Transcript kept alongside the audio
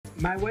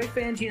My wife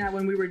Angie and I,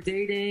 when we were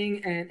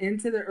dating and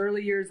into the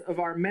early years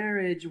of our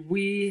marriage,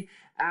 we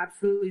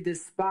absolutely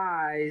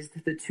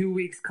despised the 2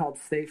 weeks called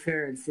State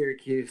Fair in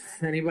Syracuse.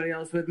 Anybody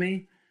else with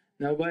me?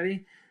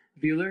 Nobody?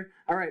 Bueller?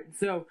 All right.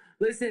 So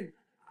listen,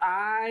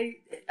 I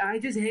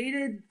just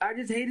hated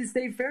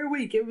State Fair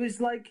week. It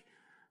was like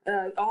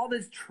all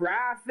this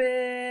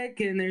traffic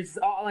and there's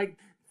all like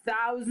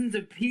thousands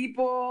of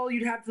people.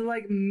 You'd have to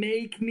like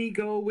make me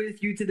go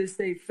with you to the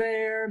State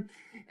Fair,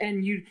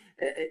 and it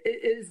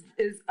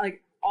is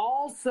like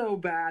also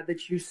bad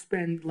that you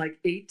spend like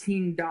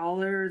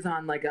 $18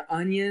 on like an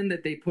onion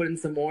that they put in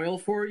some oil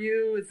for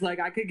you. It's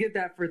like I could get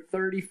that for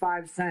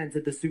 35 cents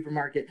at the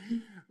supermarket.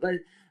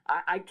 Like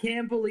I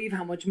can't believe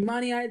how much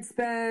money I'd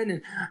spend,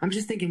 and I'm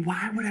just thinking,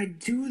 why would I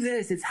do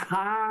this? It's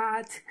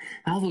hot,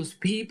 all those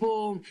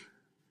people.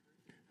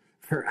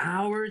 For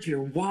hours,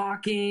 you're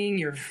walking,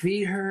 your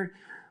feet hurt.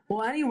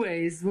 Well,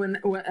 anyways, when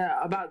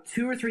about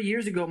 2 or 3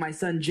 years ago, my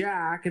son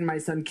Jack and my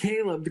son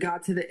Caleb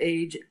got to the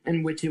age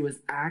in which it was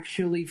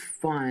actually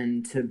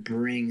fun to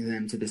bring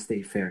them to the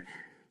State Fair.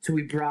 So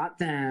we brought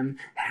them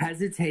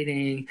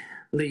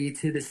hesitatingly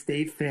to the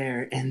State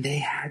Fair, and they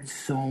had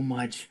so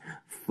much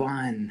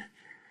fun.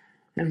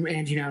 And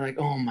Angie and I were like,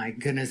 oh my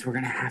goodness, we're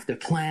going to have to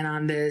plan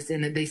on this.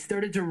 And they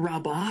started to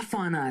rub off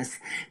on us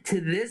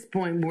to this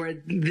point where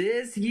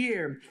this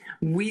year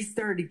we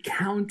started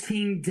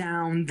counting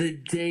down the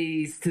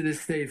days to the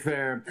State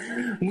Fair.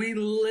 We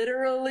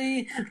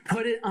literally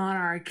put it on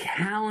our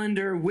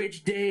calendar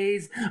which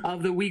days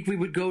of the week we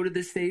would go to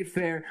the State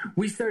Fair.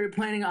 We started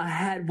planning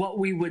ahead what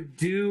we would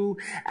do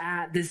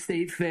at the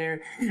State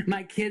Fair.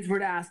 My kids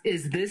would ask,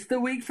 is this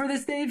the week for the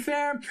State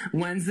Fair?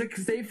 When's the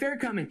State Fair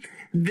coming?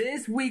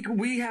 This week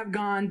we have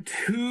gone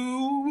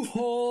 2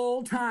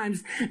 whole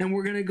times, and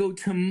we're going to go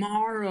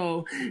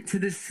tomorrow to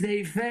the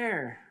State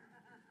Fair.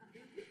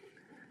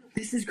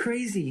 This is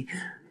crazy.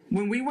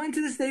 When we went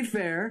to the State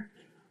Fair,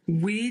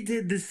 we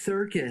did the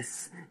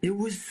circus. It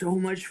was so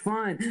much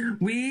fun.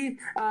 We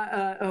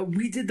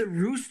did the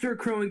rooster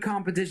crowing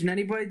competition.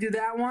 Anybody do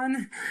that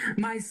one?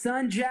 My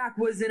son Jack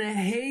was in a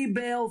hay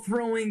bale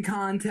throwing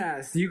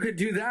contest. You could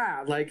do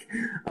that. Like,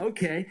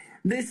 okay,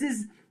 this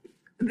is...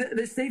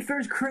 The State Fair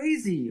is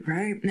crazy,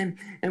 right?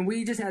 And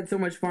we just had so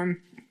much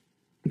fun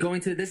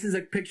going to. This is a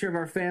picture of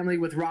our family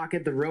with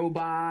Rocket the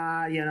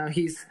robot. You know,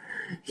 he's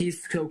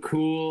so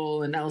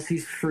cool, and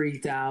Elsie's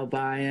freaked out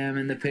by him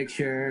in the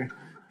picture.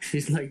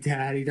 She's like,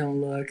 "Daddy,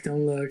 don't look."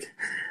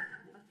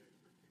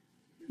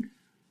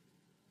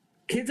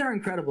 Kids are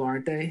incredible,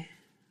 aren't they?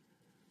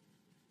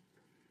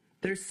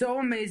 They're so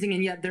amazing,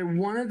 and yet they're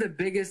one of the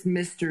biggest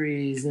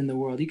mysteries in the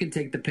world. You can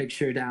take the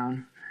picture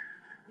down.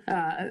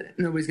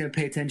 Nobody's going to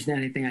pay attention to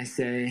anything I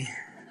say.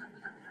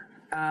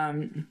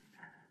 They're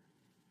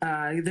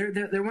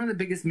one of the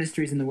biggest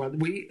mysteries in the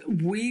world.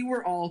 We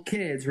were all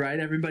kids, right?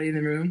 Everybody in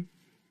the room.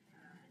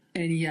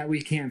 And yet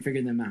we can't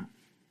figure them out.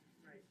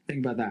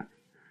 Think about that.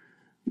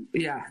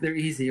 Yeah, they're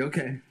easy.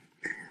 Okay.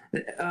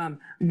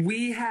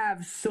 We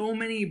have so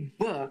many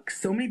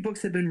books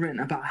have been written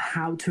about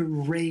how to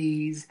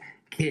raise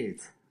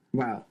kids.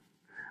 Wow.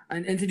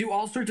 And to do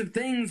all sorts of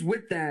things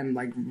with them,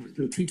 like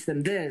teach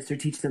them this or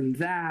teach them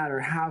that, or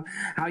how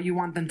you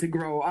want them to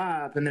grow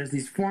up. And there's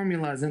these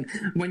formulas. And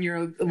when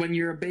you're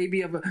a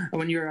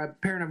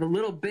parent of a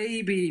little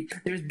baby,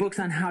 there's books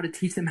on how to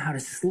teach them how to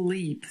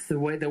sleep the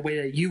way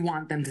that you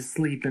want them to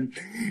sleep. And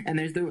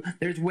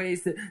there's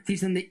ways to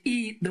teach them to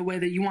eat the way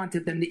that you want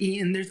them to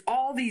eat. And there's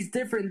all these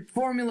different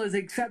formulas,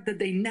 except that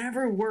they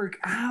never work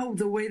out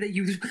the way that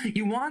you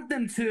want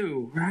them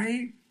to,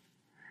 right?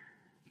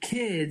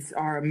 Kids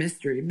are a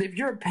mystery. If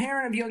you're a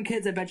parent of young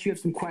kids, I bet you have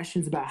some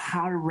questions about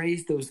how to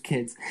raise those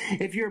kids.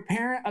 If you're a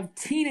parent of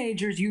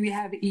teenagers, you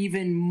have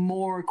even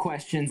more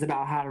questions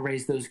about how to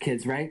raise those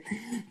kids, right?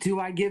 Do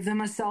I give them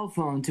a cell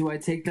phone? Do I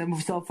take their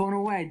cell phone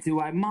away?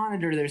 Do I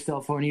monitor their cell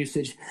phone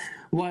usage?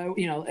 Well,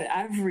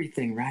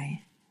 everything,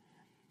 right?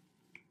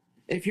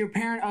 If you're a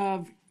parent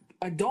of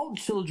adult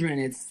children,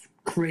 it's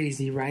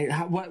crazy, right?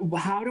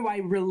 How do I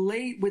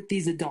relate with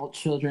these adult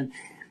children?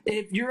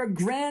 If you're a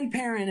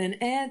grandparent, an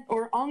aunt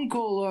or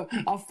uncle, or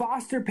a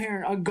foster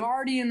parent, a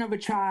guardian of a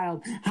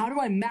child, how do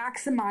I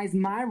maximize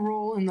my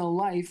role in the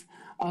life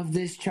of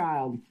this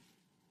child?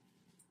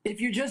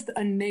 If you're just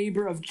a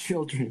neighbor of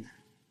children,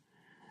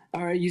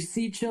 or you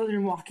see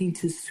children walking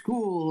to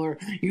school, or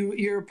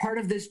you're part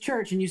of this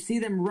church and you see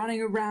them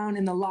running around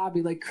in the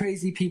lobby like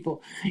crazy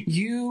people,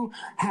 you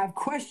have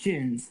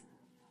questions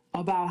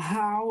about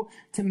how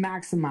to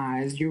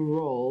maximize your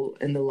role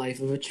in the life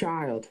of a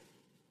child.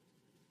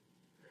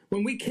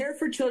 When we care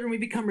for children, we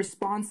become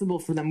responsible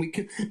for them. We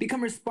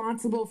become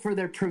responsible for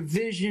their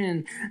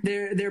provision,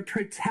 their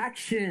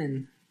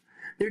protection,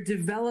 their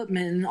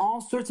development, in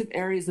all sorts of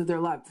areas of their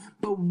life.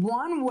 But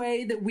one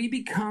way that we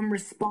become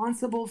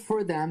responsible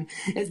for them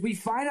is we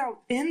find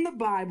out in the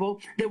Bible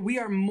that we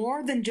are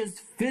more than just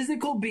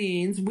physical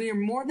beings. We are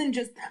more than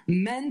just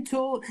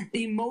mental,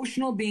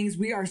 emotional beings.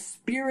 We are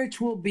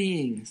spiritual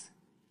beings.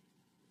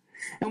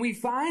 And we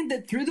find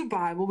that through the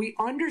Bible, we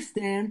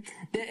understand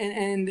that,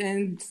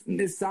 and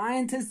the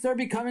scientists are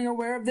becoming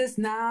aware of this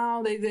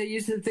now. They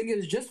used to think it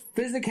was just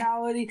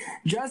physicality,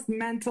 just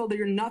mental.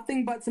 They're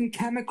nothing but some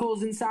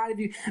chemicals inside of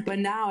you. But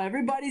now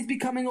everybody's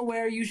becoming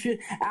aware you should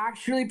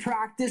actually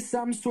practice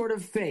some sort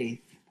of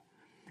faith.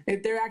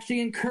 If they're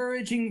actually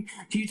encouraging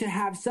you to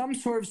have some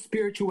sort of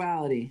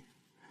spirituality.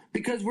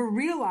 Because we're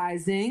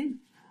realizing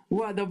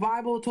what the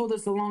Bible told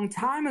us a long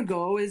time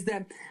ago is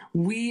that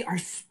we are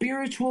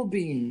spiritual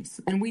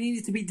beings and we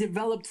need to be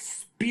developed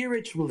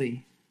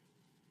spiritually.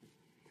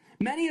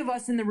 Many of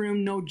us in the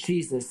room know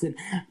Jesus, and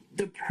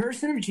the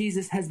person of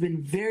Jesus has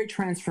been very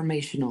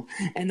transformational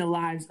in the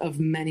lives of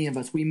many of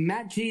us. We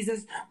met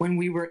Jesus when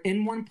we were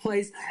in one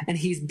place, and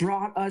he's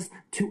brought us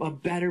to a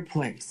better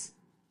place.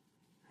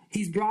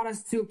 He's brought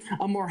us to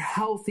a more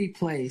healthy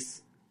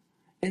place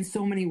in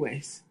so many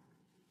ways.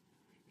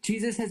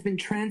 Jesus has been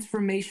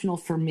transformational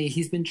for me.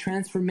 He's been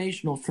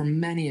transformational for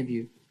many of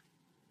you.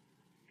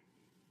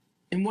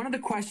 And one of the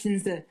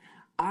questions that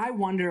I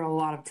wonder a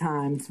lot of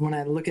times when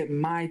I look at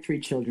my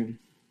 3 children,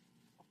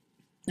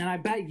 and I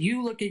bet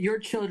you look at your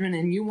children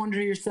and you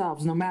wonder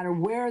yourselves, no matter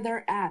where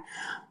they're at,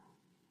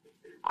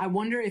 I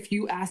wonder if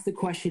you ask the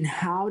question,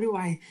 how do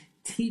I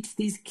teach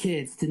these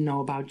kids to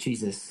know about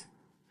Jesus?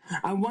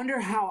 I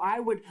wonder how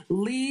I would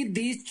lead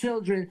these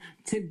children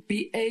to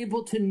be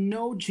able to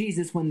know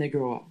Jesus when they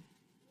grow up.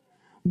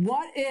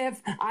 What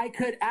if I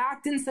could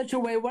act in such a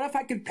way, what if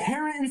I could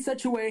parent in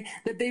such a way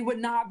that they would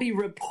not be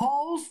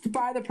repulsed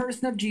by the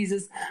person of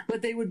Jesus,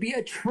 but they would be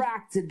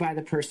attracted by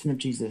the person of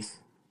Jesus?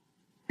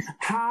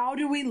 How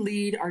do we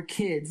lead our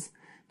kids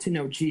to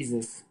know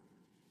Jesus?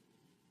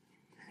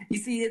 You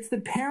see, it's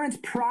the parent's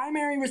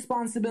primary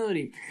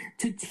responsibility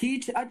to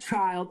teach a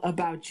child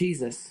about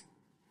Jesus.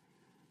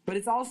 But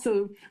it's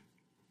also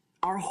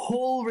our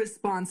whole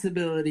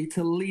responsibility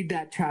to lead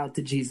that child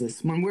to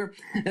Jesus. When we're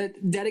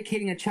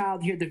dedicating a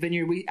child here at the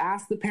Vineyard, we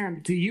ask the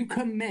parent, do you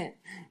commit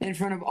in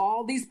front of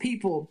all these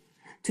people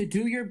to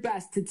do your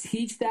best to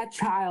teach that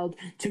child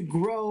to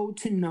grow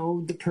to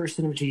know the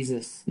person of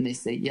Jesus? And they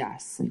say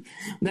yes. And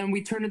then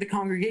we turn to the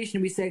congregation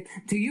and we say,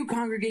 do you,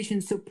 congregation,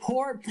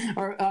 support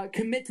or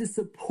commit to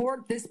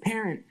support this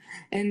parent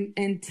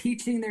and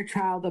teaching their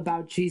child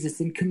about Jesus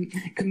and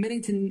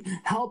committing to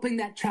helping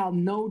that child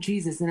know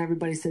Jesus? And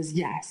everybody says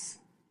yes.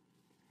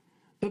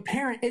 But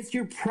parent, it's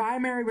your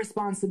primary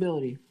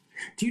responsibility.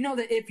 Do you know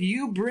that if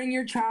you bring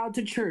your child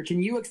to church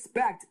and you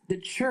expect the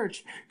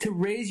church to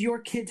raise your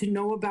kid to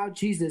know about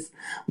Jesus,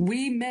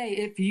 we may,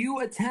 if you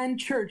attend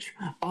church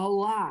a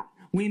lot,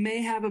 we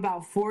may have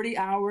about 40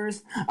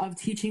 hours of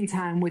teaching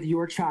time with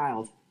your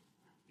child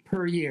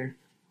per year.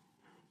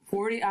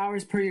 40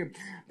 hours per year.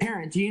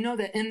 Parent, do you know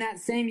that in that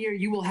same year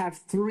you will have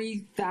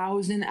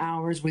 3,000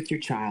 hours with your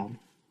child?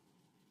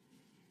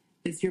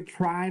 It's your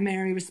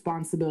primary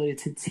responsibility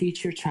to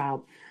teach your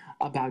child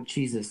about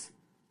Jesus.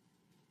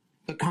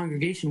 But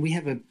congregation, we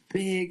have a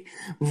big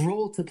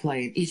role to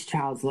play in each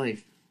child's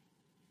life.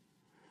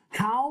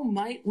 How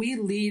might we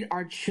lead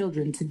our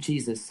children to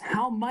Jesus?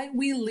 How might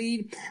we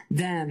lead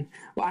them?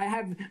 Well, I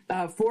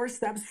have 4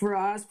 steps for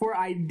us, 4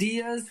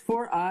 ideas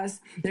for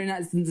us.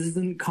 This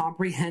isn't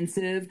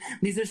comprehensive.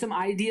 These are some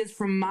ideas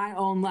from my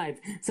own life.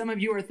 Some of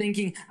you are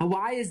thinking,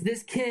 why is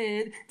this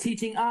kid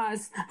teaching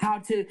us how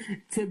to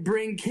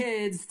bring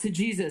kids to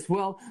Jesus?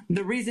 Well,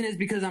 the reason is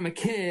because I'm a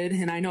kid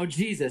and I know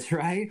Jesus,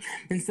 right?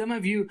 And some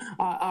of you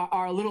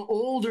are a little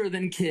older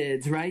than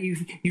kids, right?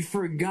 You've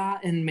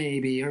forgotten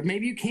maybe, or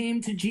maybe you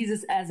came to Jesus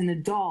as an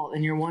adult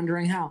and you're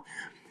wondering how.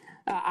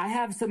 I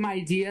have some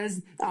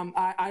ideas.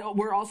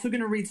 We're also going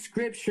to read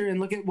scripture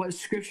and look at what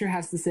scripture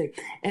has to say.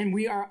 And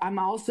I'm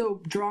also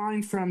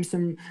drawing from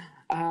some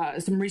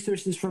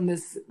resources from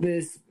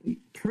this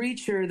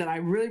preacher that I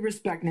really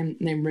respect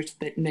named Rich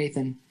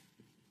Nathan.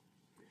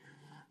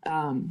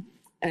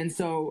 And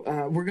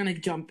so we're going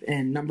to jump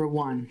in. Number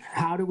 1,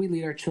 how do we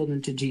lead our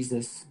children to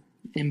Jesus?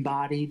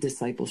 Embody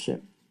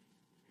discipleship.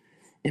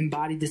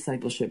 Embody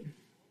discipleship.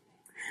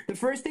 The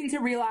first thing to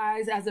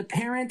realize as a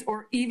parent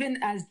or even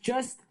as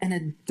just an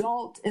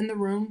adult in the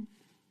room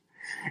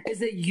is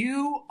that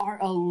you are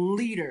a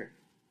leader.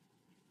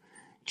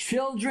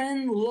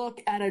 Children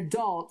look at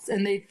adults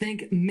and they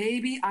think,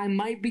 maybe I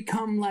might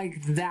become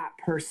like that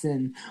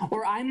person,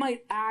 or I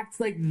might act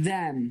like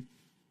them.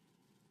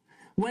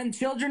 When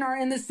children are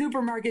in the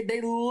supermarket,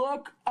 they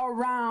look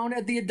around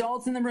at the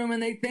adults in the room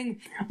and they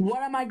think,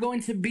 what am I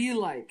going to be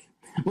like?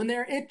 When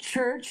they're at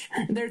church,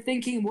 they're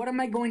thinking, what am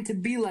I going to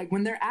be like?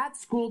 When they're at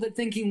school, they're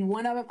thinking,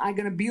 what am I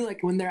going to be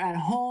like? When they're at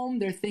home,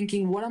 they're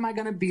thinking, what am I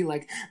going to be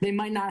like? They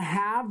might not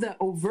have the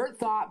overt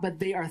thought, but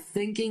they are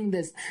thinking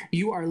this.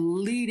 You are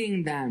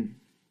leading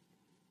them.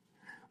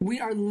 We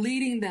are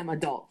leading them,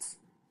 adults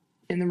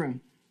in the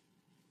room.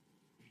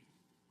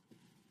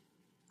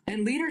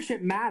 And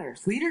leadership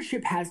matters.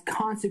 Leadership has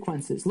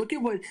consequences. Look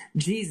at what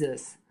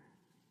Jesus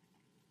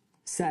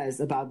says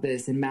about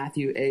this in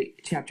Matthew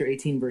 8, chapter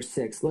 18, verse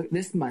 6. Look,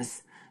 this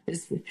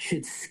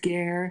should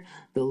scare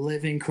the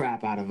living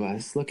crap out of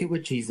us. Look at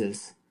what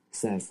Jesus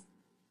says.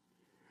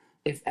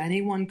 If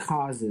anyone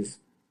causes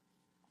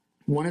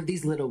one of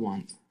these little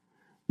ones,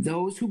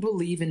 those who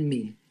believe in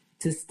me,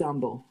 to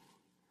stumble,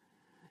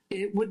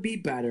 it would be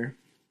better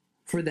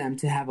for them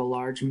to have a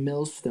large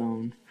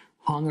millstone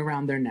hung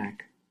around their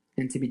neck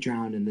and to be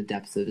drowned in the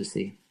depths of the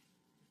sea.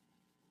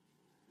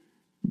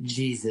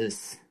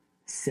 Jesus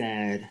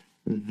said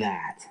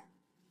that.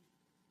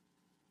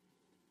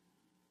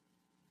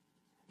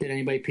 Did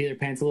anybody pee their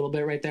pants a little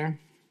bit right there?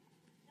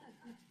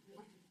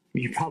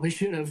 You probably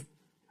should have.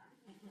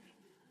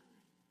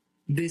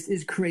 This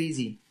is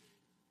crazy.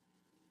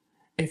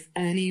 If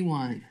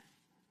anyone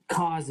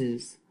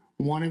causes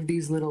one of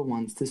these little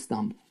ones to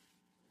stumble,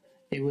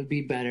 it would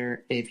be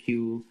better if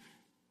you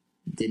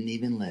didn't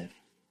even live.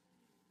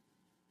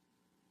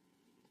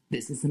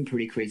 This is some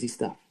pretty crazy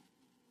stuff.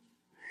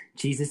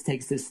 Jesus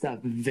takes this stuff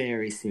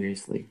very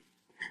seriously.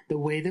 The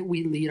way that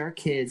we lead our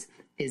kids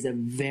is a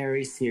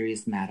very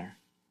serious matter.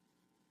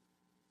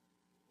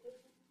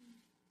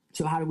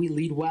 So how do we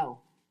lead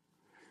well?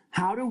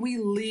 How do we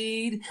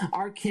lead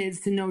our kids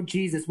to know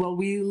Jesus? Well,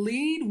 we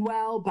lead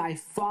well by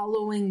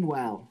following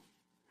well.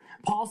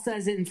 Paul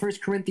says it in 1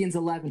 Corinthians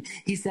 11.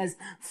 He says,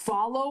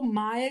 follow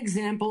my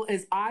example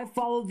as I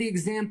follow the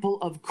example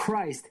of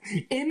Christ.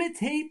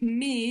 Imitate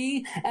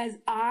me as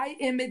I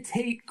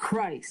imitate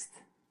Christ.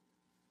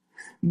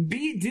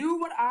 Do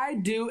what I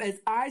do as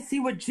I see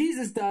what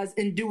Jesus does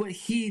and do what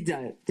he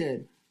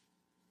did.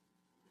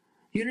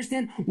 You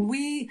understand?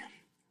 We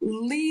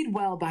lead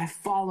well by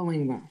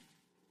following well.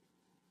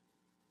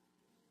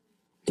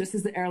 Just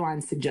as the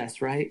airlines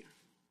suggest, right?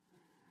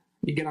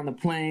 You get on the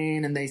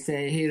plane and they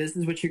say, hey, this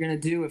is what you're going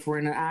to do. If we're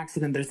in an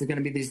accident, there's going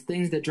to be these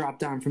things that drop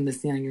down from the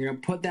ceiling. You're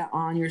going to put that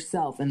on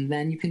yourself, and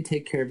then you can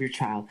take care of your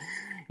child.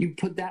 You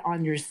put that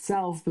on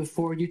yourself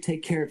before you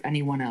take care of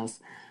anyone else.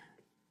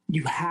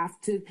 You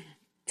have to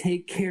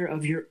take care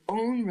of your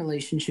own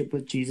relationship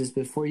with Jesus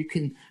before you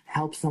can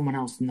help someone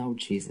else know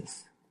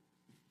Jesus.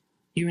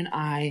 You and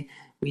I,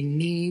 we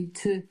need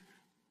to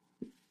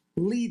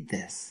lead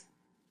this.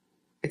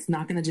 It's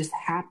not going to just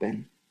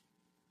happen.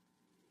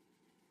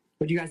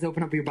 Would you guys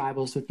open up your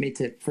Bibles with me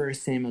to 1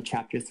 Samuel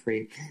chapter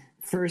 3?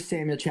 1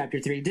 Samuel chapter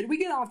 3. Did we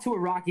get off to a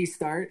rocky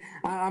start?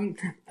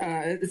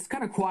 It's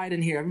kind of quiet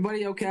in here.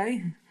 Everybody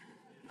okay?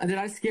 Did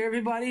I scare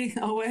everybody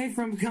away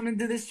from coming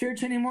to this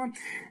church anymore?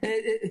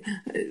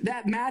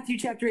 That Matthew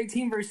chapter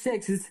 18 verse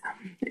 6 is,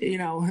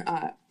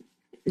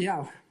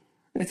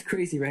 that's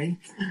crazy, right?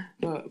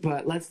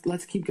 But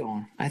let's keep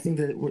going. I think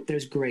that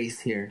there's grace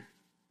here.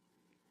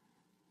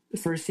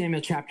 1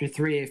 Samuel chapter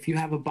 3. If you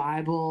have a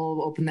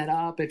Bible, open that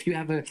up. If you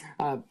have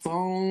a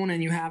phone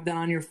and you have that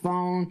on your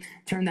phone,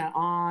 turn that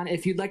on.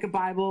 If you'd like a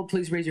Bible,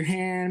 please raise your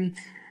hand.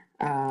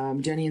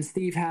 Jenny and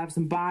Steve have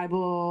some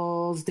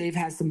Bibles. Dave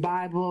has some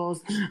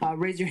Bibles.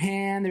 Raise your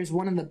hand. There's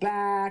one in the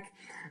back.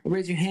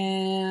 Raise your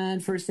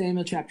hand. 1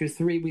 Samuel chapter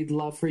 3. We'd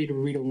love for you to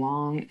read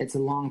along. It's a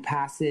long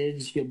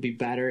passage. You'll be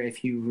better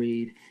if you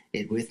read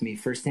it with me.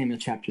 1 Samuel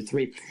chapter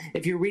 3.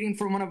 If you're reading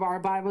from one of our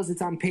Bibles,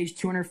 it's on page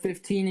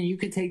 215, and you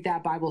can take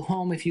that Bible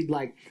home if you'd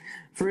like.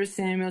 1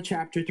 Samuel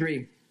chapter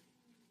 3.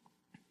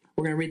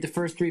 We're going to read the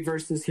first 3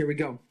 verses. Here we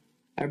go.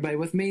 Everybody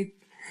with me?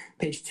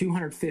 Page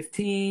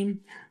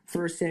 215,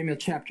 1 Samuel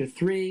chapter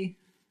 3,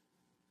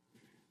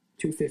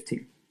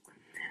 215.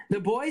 The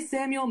boy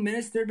Samuel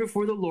ministered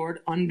before the Lord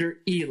under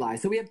Eli.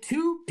 So we have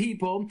 2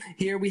 people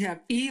here. We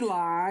have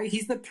Eli,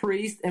 he's the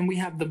priest, and we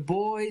have the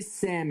boy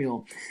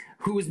Samuel,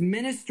 who was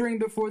ministering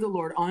before the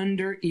Lord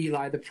under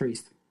Eli the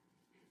priest.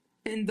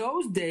 In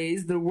those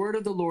days, the word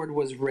of the Lord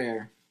was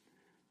rare.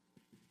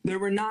 There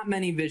were not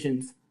many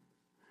visions.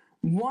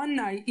 One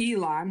night,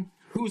 Eli,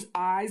 whose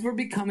eyes were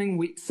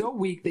becoming so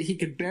weak that he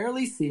could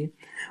barely see,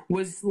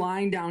 was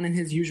lying down in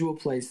his usual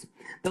place.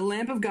 The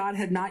lamp of God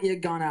had not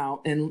yet gone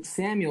out, and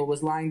Samuel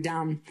was lying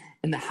down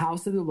in the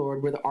house of the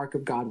Lord where the ark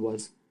of God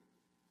was.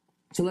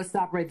 So let's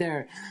stop right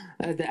there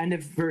at the end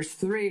of verse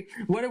 3.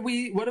 What do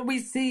we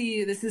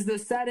see? This is the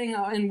setting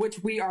in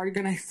which we are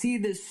going to see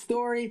this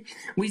story.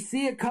 We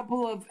see a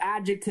couple of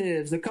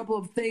adjectives, a couple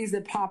of things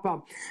that pop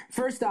up.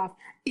 First off,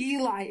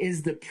 Eli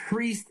is the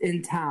priest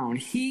in town.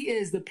 He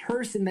is the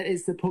person that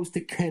is supposed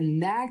to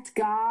connect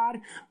God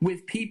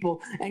with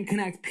people and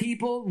connect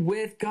people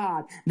with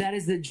God. That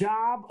is the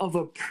job of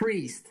a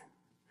priest.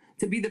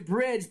 To be the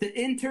bridge, the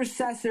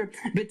intercessor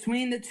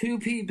between the 2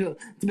 people,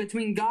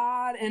 between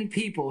God and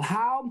people.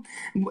 How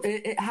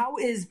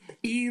is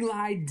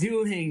Eli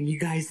doing, you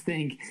guys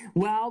think?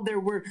 Well,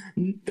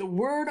 the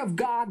word of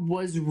God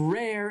was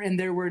rare and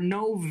there were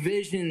no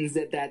visions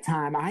at that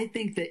time. I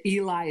think that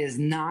Eli is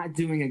not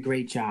doing a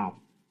great job.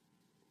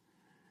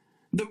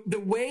 The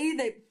way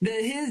that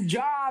his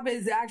job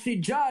is actually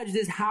judged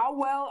is how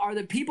well are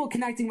the people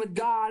connecting with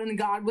God and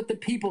God with the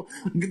people.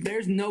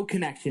 There's no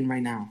connection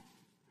right now.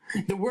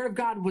 The word of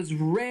God was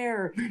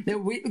rare.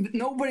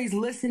 Nobody's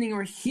listening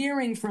or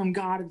hearing from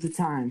God at the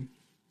time.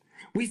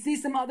 We see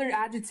some other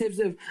adjectives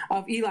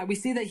of Eli. We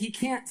see that he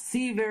can't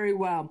see very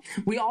well.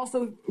 We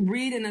also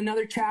read in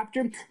another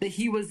chapter that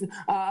he was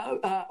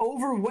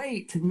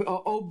overweight,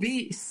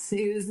 obese.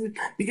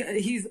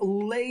 He's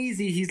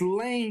lazy. He's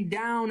laying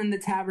down in the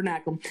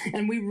tabernacle.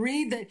 And we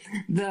read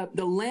that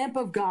the lamp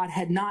of God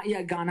had not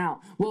yet gone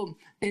out. Well,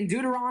 in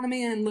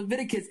Deuteronomy and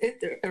Leviticus,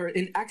 or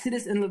in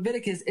Exodus and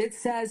Leviticus, it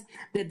says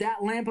that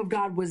lamp of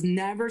God was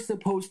never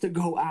supposed to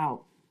go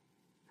out.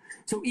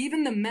 So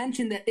even the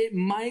mention that it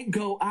might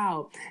go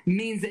out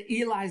means that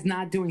Eli's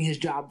not doing his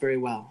job very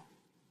well.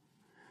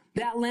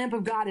 That lamp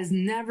of God is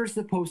never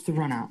supposed to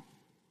run out.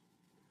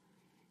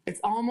 It's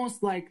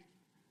almost like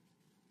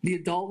the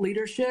adult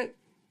leadership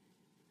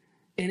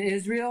in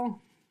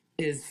Israel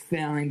is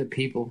failing the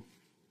people.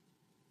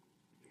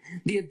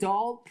 The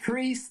adult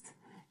priest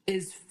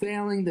is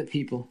failing the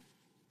people.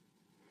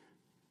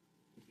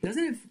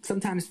 Doesn't it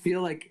sometimes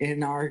feel like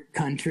in our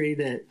country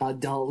that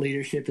adult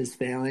leadership is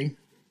failing?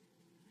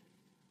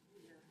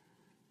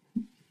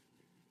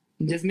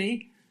 Just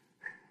me?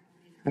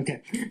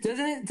 Okay.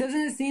 Doesn't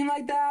it seem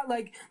like that?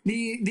 Like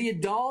the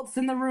adults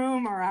in the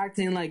room are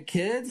acting like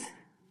kids?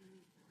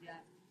 Yeah.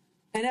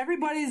 And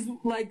everybody's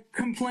like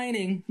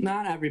complaining,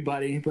 not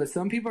everybody, but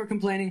some people are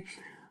complaining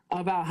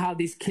about how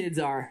these kids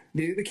are.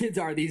 The kids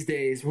are these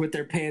days with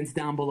their pants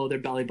down below their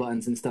belly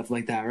buttons and stuff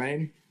like that,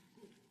 right?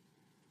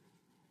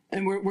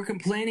 And we're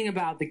complaining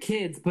about the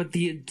kids, but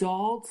the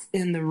adults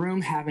in the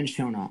room haven't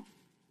shown up.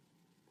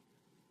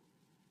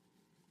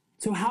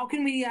 So how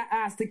can we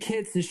ask the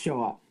kids to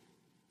show up?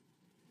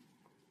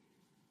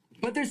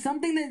 But there's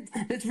something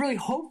that's really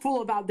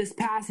hopeful about this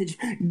passage.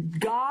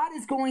 God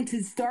is going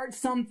to start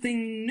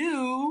something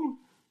new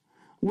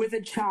with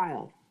a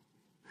child.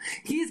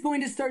 He's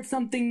going to start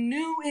something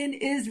new in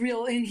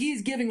Israel, and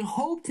he's giving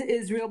hope to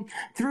Israel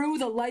through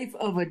the life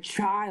of a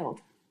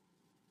child.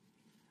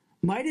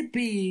 Might it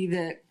be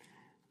that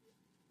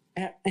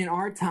in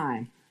our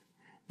time,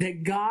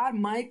 that God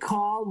might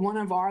call one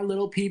of our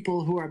little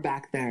people who are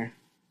back there,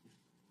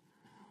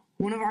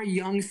 one of our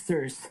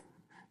youngsters,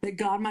 that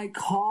God might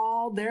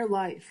call their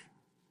life,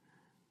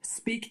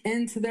 speak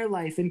into their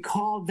life, and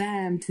call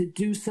them to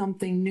do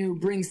something new,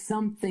 bring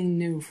something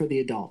new for the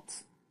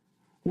adults.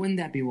 Wouldn't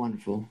that be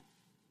wonderful?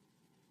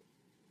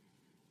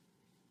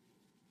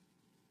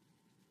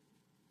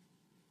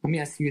 Let me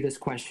ask you this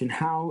question.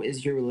 How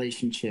is your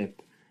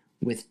relationship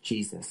with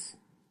Jesus?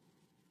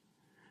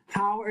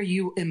 How are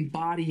you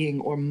embodying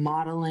or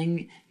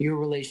modeling your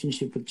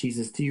relationship with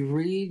Jesus? Do you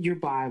read your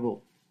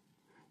Bible?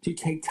 Do you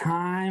take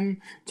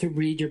time to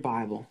read your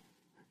Bible?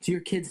 Do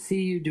your kids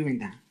see you doing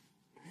that?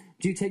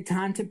 Do you take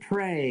time to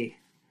pray?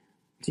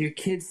 Do your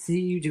kids see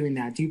you doing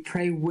that? Do you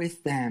pray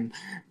with them?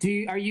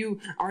 Are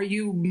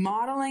you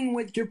modeling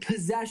with your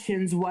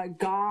possessions what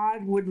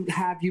God would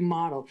have you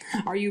model?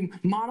 Are you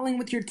modeling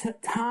with your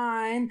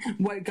time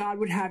what God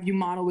would have you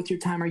model with your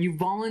time? Are you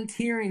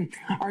volunteering?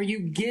 Are you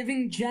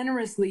giving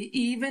generously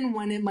even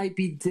when it might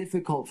be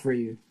difficult for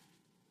you?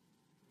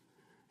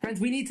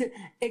 Friends, we need to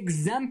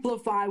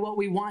exemplify what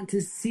we want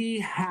to see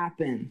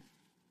happen.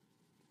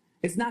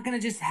 It's not going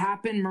to just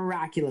happen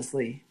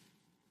miraculously.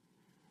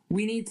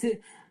 We need to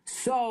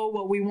sow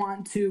what we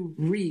want to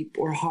reap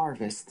or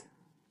harvest.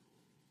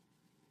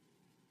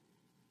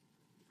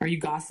 Are you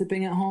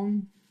gossiping at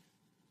home?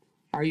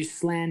 Are you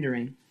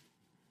slandering?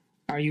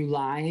 Are you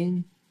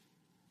lying?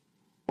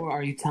 Or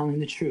are you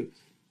telling the truth?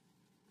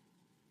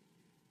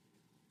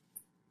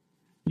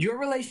 Your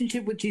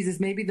relationship with Jesus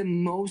may be the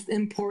most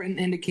important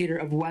indicator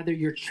of whether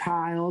your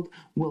child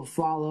will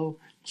follow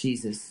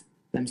Jesus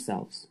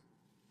themselves.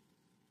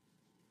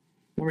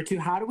 Number 2,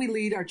 how do we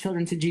lead our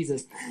children to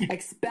Jesus?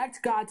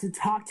 Expect God to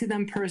talk to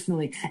them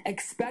personally.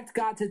 Expect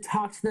God to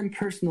talk to them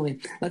personally.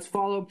 Let's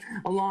follow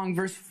along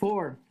verse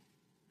 4.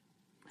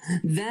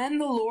 Then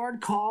the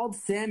Lord called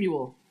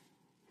Samuel.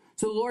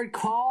 So the Lord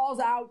calls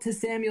out to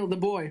Samuel, the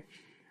boy.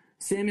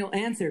 Samuel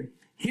answered,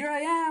 "Here I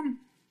am."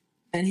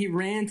 And he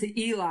ran to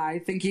Eli,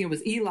 thinking it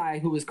was Eli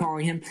who was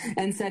calling him,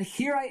 and said,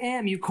 "Here I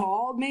am, you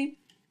called me?"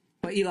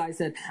 But Eli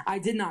said, "I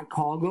did not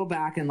call, go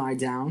back and lie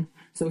down."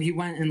 So he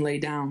went and lay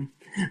down.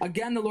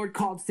 Again the Lord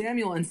called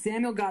Samuel, and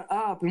Samuel got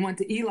up and went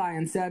to Eli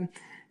and said,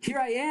 "Here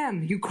I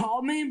am, you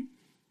called me?"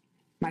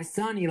 "My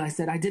son," Eli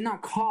said, "I did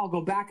not call,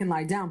 go back and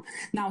lie down."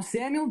 Now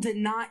Samuel did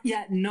not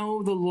yet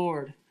know the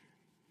Lord.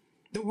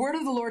 The word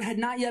of the Lord had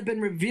not yet been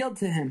revealed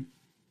to him.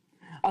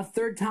 A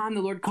third time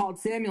the Lord called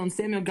Samuel, and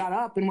Samuel got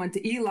up and went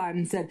to Eli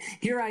and said,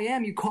 "Here I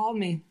am, you called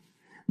me."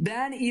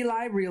 Then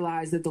Eli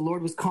realized that the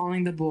Lord was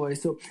calling the boy.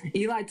 So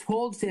Eli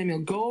told Samuel,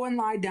 "Go and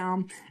lie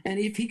down, and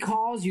if he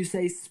calls you,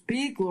 say,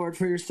 'Speak, Lord,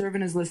 for your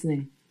servant is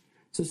listening.'"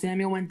 So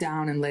Samuel went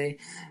down and lay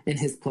in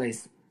his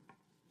place.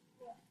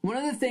 One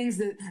of the things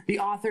that the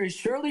author is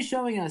surely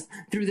showing us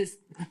through this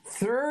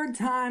third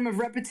time of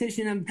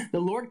repetition of the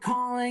Lord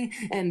calling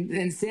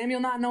and Samuel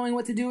not knowing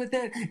what to do with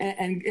it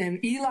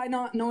and Eli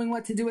not knowing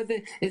what to do with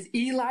it is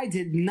Eli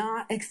did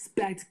not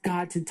expect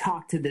God to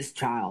talk to this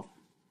child.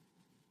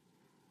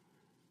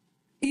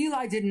 Eli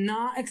I did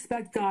not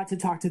expect God to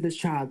talk to this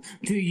child.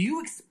 Do you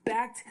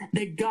expect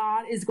that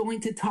God is going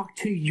to talk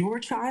to your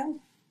child?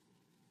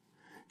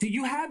 Do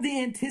you have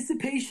the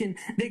anticipation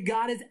that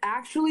God is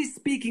actually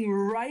speaking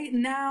right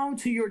now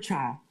to your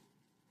child?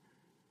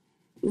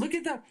 Look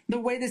at the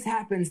way this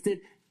happens. Did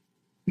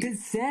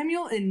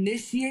Samuel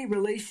initiate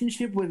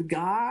relationship with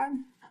God,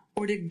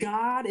 or did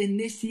God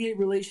initiate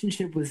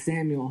relationship with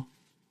Samuel?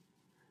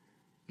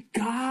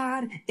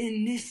 God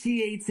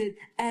initiates it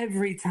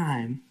every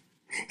time.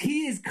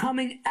 He is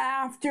coming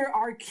after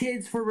our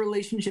kids for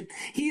relationship.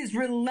 He is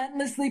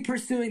relentlessly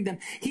pursuing them.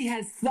 He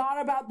has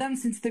thought about them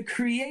since the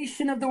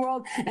creation of the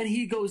world, and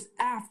he goes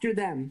after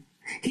them.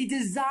 He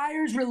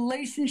desires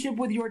relationship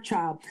with your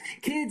child.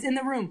 Kids in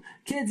the room,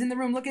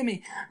 look at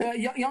me.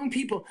 Young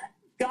people,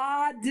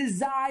 God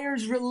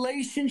desires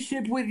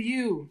relationship with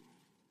you.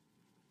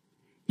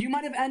 You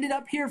might have ended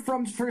up here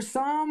for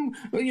some,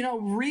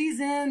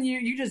 reason.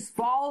 You just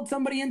followed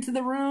somebody into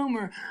the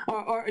room,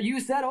 or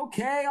you said,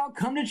 okay, I'll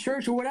come to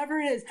church, or whatever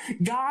it is.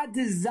 God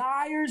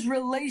desires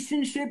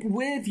relationship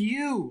with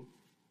you.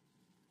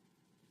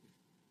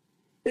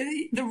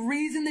 The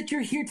reason that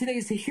you're here today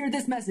is to hear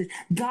this message.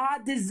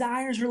 God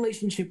desires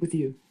relationship with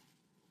you.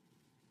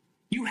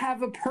 You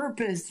have a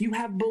purpose. You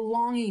have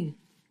belonging.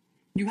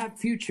 You have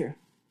future.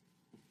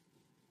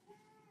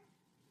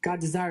 God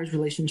desires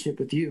relationship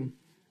with you.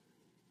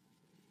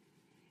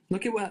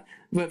 Look at what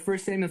 1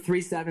 Samuel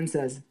 3:7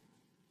 says.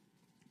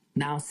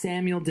 Now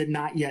Samuel did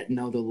not yet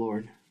know the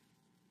Lord.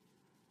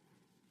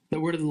 The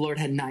word of the Lord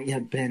had not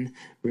yet been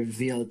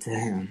revealed to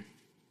him.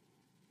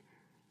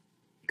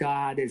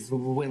 God is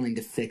willing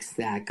to fix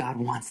that. God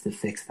wants to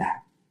fix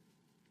that.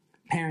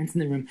 Parents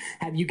in the room,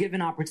 have you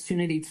given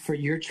opportunities for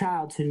your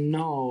child to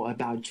know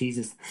about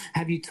Jesus?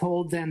 Have you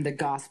told them the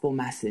gospel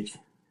message?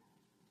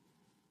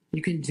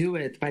 You can do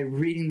it by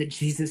reading the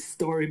Jesus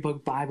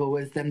Storybook Bible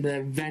with them, the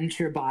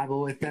Adventure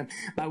Bible with them,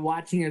 by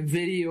watching a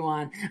video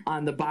on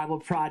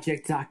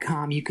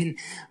thebibleproject.com. You can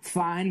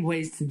find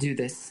ways to do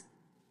this.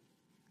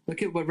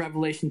 Look at what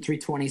Revelation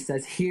 3:20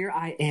 says. Here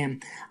I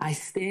am. I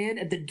stand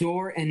at the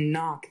door and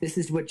knock. This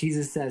is what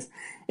Jesus says.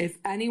 If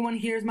anyone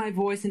hears my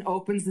voice and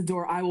opens the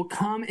door, I will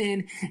come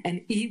in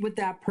and eat with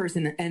that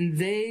person, and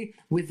they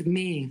with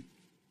me.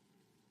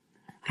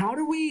 How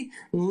do we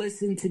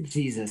listen to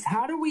Jesus?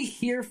 How do we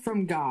hear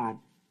from God?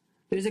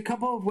 There's a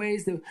couple of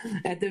ways that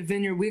at the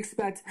Vineyard we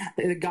expect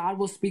that God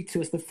will speak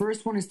to us. The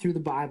first one is through the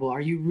Bible. Are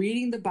you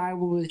reading the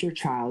Bible with your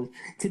child?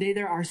 Today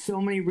there are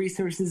so many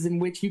resources in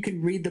which you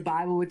can read the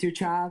Bible with your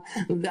child.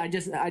 I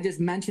just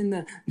mentioned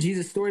the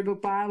Jesus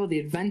Storybook Bible, the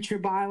Adventure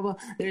Bible.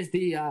 There's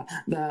the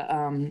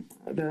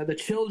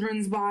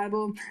Children's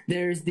Bible.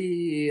 There's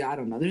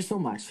there's so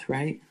much,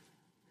 right?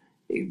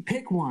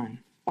 Pick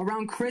one.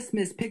 Around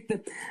Christmas, pick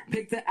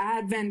the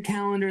Advent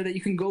calendar that you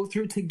can go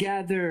through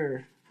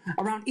together.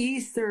 Around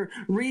Easter,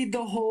 read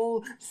the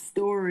whole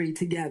story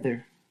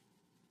together.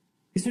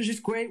 These are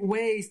just great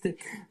ways that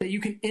you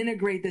can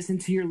integrate this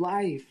into your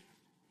life.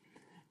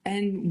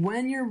 And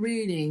when you're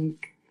reading,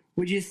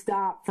 would you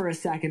stop for a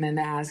second and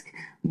ask,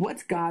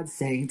 what's God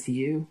saying to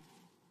you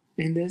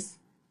in this?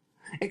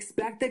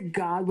 Expect that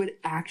God would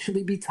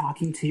actually be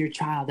talking to your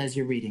child as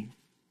you're reading.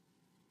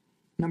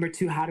 Number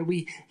two, how do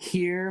we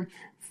hear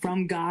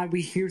from God?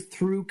 We hear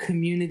through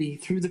community,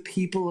 through the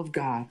people of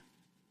God.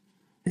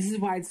 This is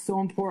why it's so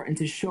important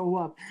to show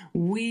up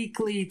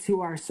weekly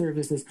to our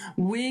services,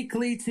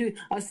 weekly to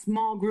a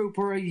small group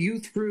or a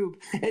youth group.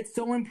 It's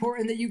so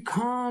important that you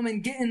come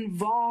and get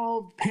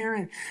involved,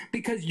 parent,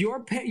 because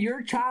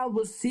your child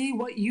will see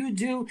what you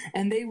do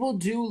and they will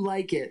do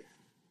like it.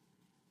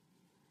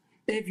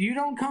 If you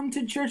don't come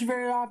to church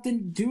very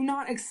often, do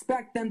not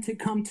expect them to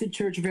come to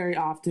church very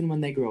often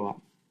when they grow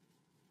up.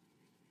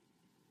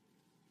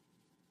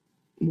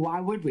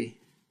 Why would we?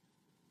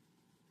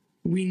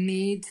 We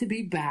need to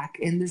be back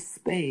in this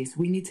space.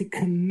 We need to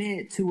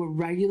commit to a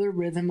regular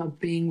rhythm of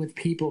being with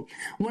people.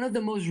 One of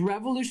the most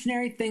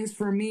revolutionary things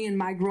for me in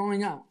my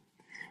growing up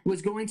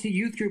was going to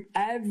youth group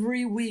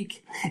every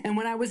week. And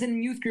when I was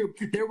in youth group,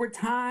 there were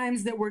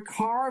times that were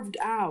carved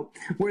out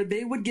where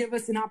they would give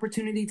us an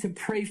opportunity to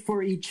pray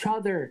for each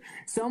other.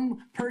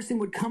 Some person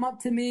would come up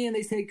to me and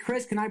they say,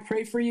 Chris, can I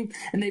pray for you?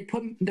 And they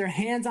put their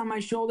hands on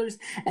my shoulders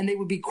and they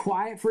would be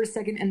quiet for a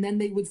second and then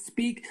they would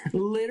speak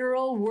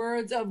literal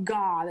words of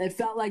God. It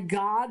felt like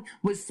God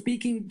was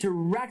speaking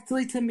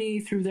directly to me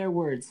through their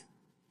words.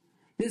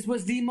 This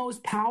was the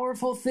most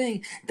powerful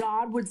thing.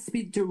 God would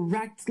speak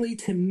directly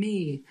to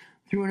me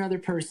through another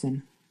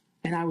person,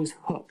 and I was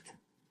hooked.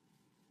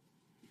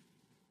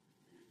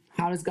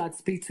 How does God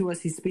speak to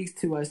us? He speaks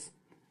to us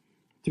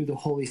through the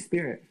Holy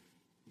Spirit.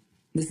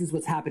 This is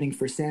what's happening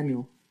for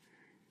Samuel.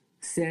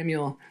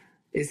 Samuel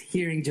is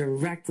hearing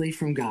directly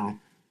from God.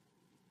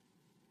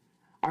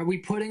 Are we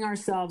putting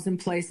ourselves in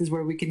places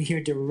where we can hear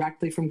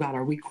directly from God?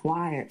 Are we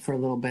quiet for a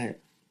little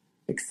bit,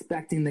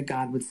 expecting that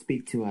God would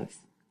speak to us?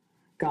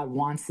 God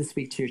wants to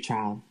speak to your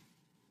child.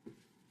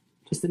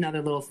 Just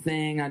another little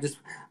thing,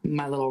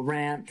 my little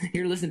rant.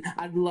 Here, listen,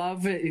 I'd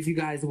love it if you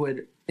guys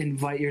would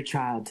invite your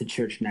child to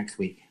church next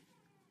week.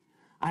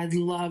 I'd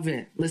love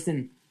it.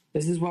 Listen,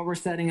 this is what we're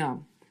setting up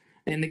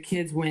in the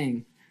kids'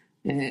 wing,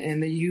 in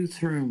the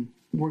youth room.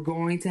 We're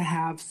going to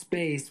have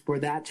space where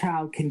that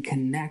child can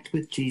connect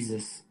with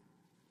Jesus,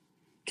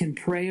 can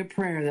pray a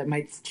prayer that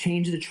might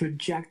change the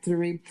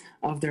trajectory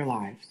of their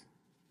lives.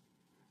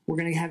 We're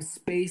going to have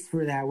space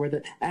for that,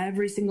 where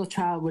every single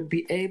child would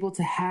be able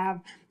to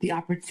have the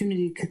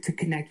opportunity to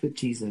connect with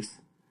Jesus.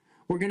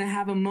 We're going to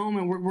have a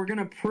moment where we're going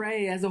to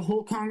pray as a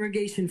whole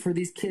congregation for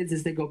these kids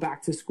as they go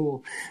back to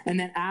school. And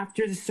then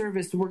after the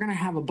service, we're going to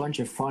have a bunch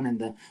of fun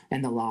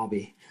in the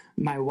lobby.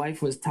 My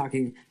wife was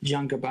talking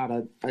junk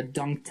about a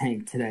dunk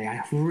tank today.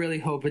 I really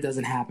hope it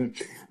doesn't happen.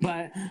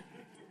 But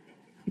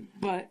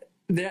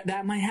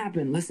that might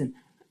happen. Listen,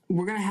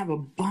 we're going to have a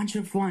bunch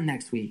of fun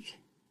next week.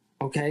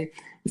 Okay?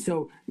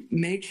 So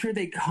make sure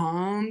they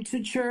come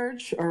to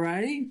church, all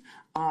right?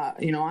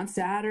 On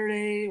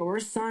Saturday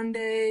or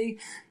Sunday.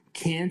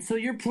 Cancel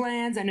your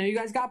plans. I know you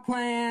guys got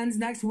plans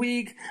next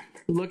week.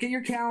 Look at your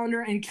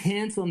calendar and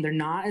cancel them. They're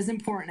not as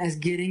important as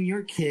getting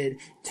your kid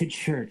to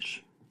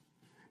church.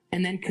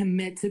 And then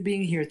commit to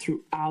being here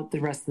throughout the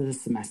rest of the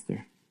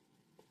semester.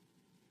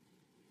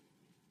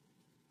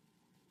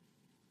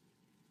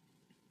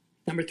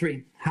 Number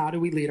 3, how do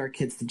we lead our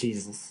kids to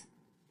Jesus?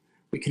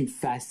 We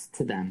confess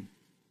to them.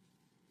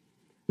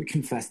 We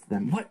confess to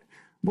them.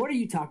 What are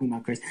you talking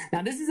about, Chris?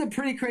 Now, this is a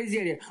pretty crazy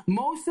idea.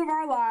 Most of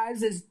our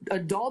lives as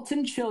adults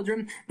and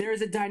children, there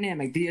is a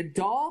dynamic. The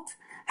adult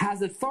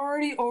has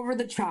authority over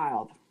the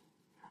child.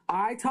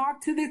 I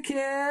talk to the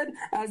kid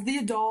as the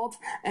adult,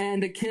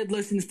 and the kid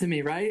listens to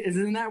me, right?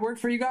 Doesn't that work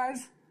for you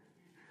guys?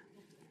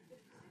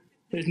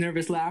 There's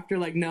nervous laughter,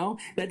 like, no,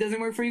 that doesn't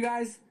work for you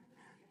guys?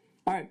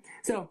 All right,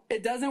 so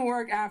it doesn't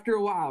work after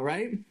a while,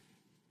 right?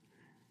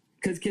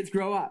 Because kids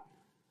grow up.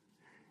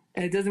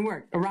 And it doesn't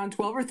work. Around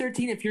 12 or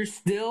 13, if you're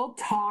still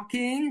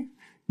talking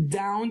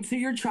down to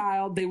your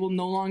child, they will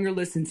no longer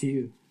listen to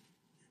you,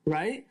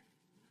 right?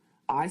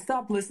 I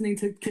stopped listening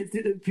to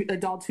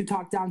adults who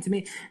talk down to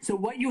me. So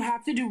what you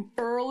have to do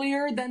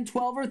earlier than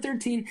 12 or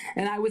 13,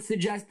 and I would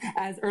suggest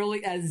as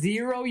early as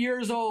 0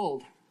 years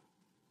old,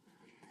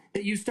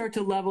 that you start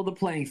to level the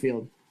playing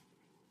field.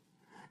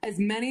 As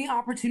many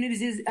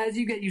opportunities as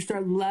you get, you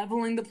start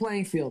leveling the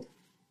playing field.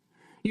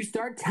 You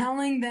start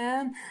telling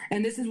them,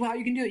 and this is how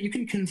you can do it. You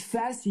can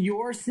confess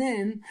your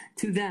sin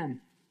to them.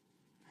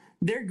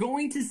 They're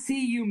going to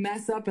see you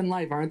mess up in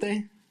life, aren't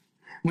they?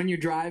 When you're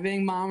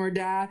driving, mom or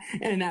dad,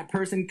 and that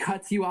person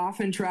cuts you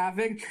off in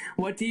traffic,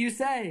 what do you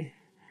say?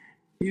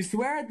 You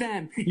swear at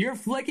them. You're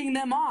flicking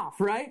them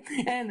off, right?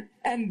 And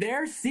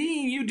they're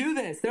seeing you do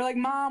this. They're like,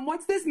 Mom,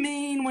 what's this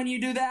mean when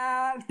you do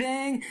that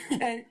thing?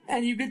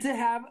 And you get to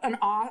have an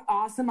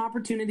awesome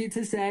opportunity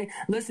to say,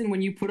 listen,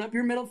 when you put up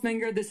your middle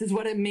finger, this is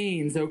what it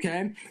means,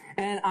 okay?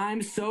 And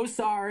I'm so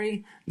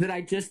sorry that I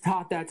just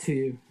taught that to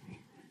you.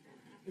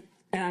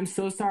 And I'm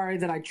so sorry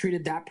that I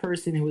treated that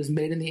person who was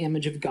made in the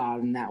image of God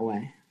in that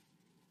way.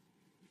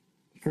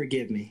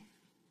 Forgive me.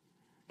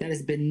 That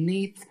is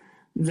beneath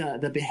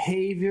the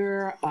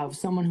behavior of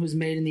someone who's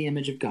made in the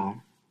image of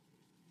God.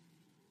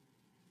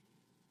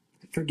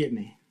 Forgive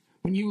me.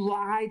 When you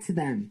lie to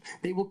them,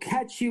 they will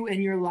catch you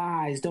in your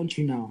lies, don't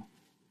you know?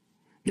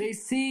 They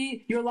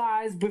see your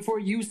lies before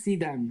you see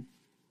them.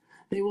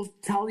 They will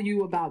tell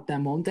you about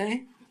them, won't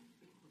they?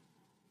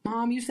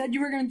 Mom, you said you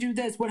were going to do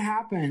this. What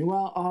happened?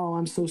 Well,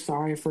 I'm so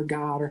sorry, I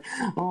forgot.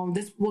 Or,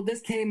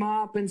 this came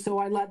up, and so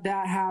I let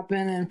that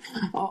happen. And,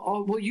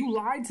 well, you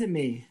lied to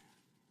me.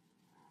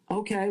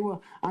 Okay,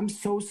 well, I'm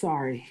so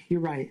sorry. You're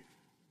right.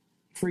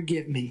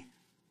 Forgive me.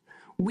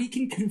 We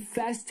can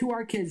confess to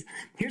our kids.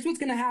 Here's what's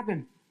going to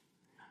happen.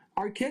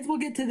 Our kids will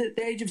get to the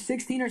age of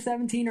 16 or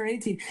 17 or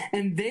 18,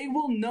 and they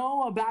will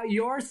know about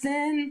your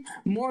sin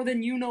more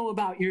than you know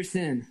about your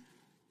sin.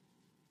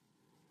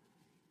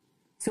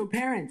 So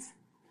parents,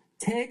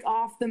 take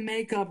off the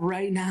makeup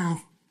right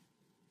now.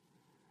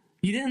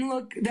 You didn't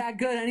look that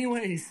good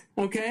anyways,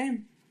 okay?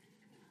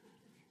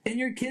 And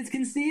your kids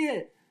can see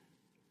it.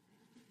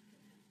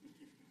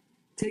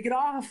 Take it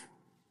off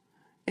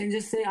and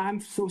just say,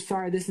 I'm so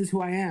sorry. This is who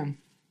I am.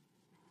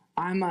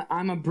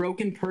 I'm a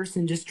broken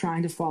person just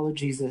trying to follow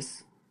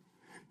Jesus.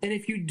 And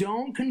if you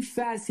don't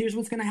confess, here's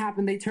what's going to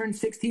happen. They turn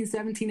 16,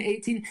 17,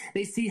 18.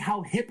 They see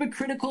how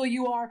hypocritical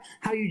you are,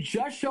 how you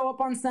just show up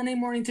on Sunday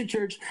morning to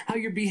church, how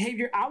your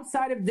behavior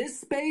outside of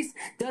this space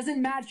doesn't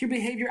match your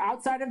behavior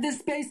outside of this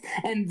space,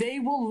 and they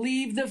will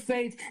leave the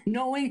faith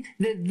knowing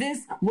that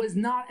this was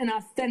not an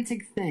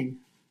authentic thing.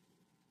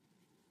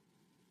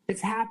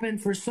 It's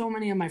happened for so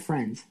many of my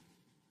friends.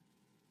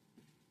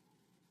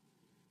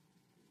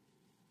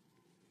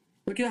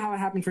 Look at how it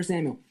happened for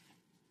Samuel.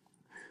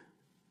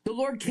 The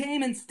Lord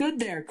came and stood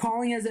there,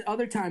 calling as at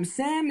other times,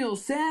 Samuel,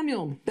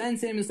 Samuel. Then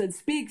Samuel said,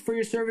 Speak, for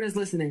your servant is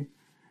listening.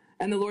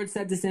 And the Lord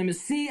said to Samuel,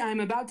 See, I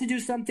am about to do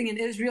something in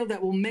Israel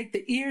that will make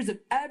the ears of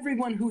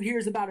everyone who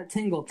hears about it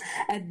tingle.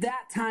 At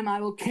that time I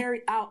will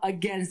carry out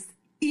against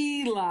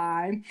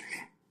Eli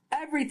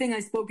everything I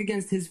spoke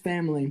against his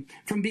family.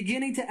 From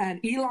beginning to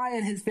end, Eli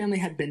and his family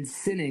had been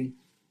sinning.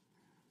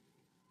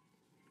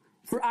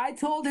 For I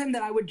told him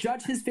that I would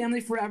judge his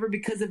family forever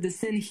because of the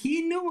sin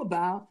he knew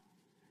about,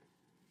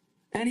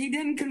 and he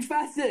didn't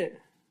confess it.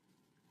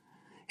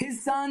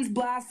 His sons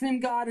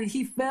blasphemed God, and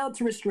he failed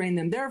to restrain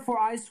them. Therefore,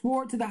 I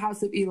swore to the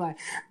house of Eli,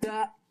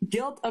 the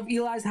guilt of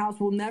Eli's house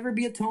will never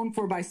be atoned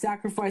for by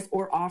sacrifice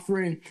or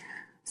offering.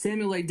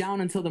 Samuel lay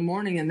down until the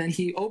morning, and then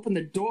he opened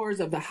the doors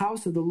of the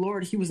house of the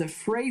Lord. He was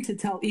afraid to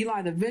tell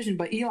Eli the vision,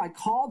 but Eli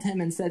called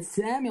him and said,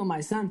 Samuel,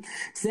 my son.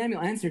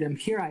 Samuel answered him,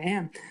 Here I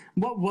am.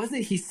 What was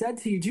it he said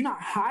to you? Do not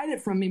hide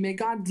it from me. May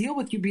God deal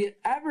with you, be it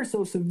ever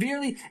so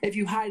severely, if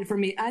you hide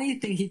from me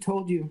anything he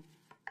told you.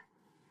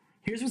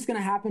 Here's what's going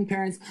to happen,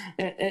 parents.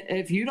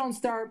 If you don't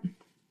start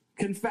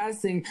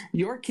confessing,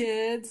 your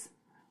kids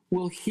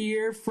will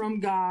hear from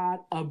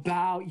God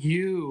about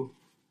you.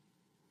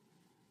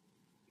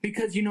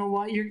 Because you know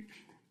what?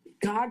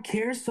 God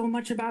cares so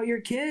much about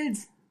your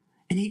kids,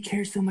 and he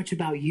cares so much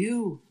about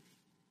you.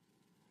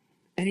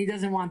 And he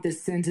doesn't want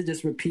this sin to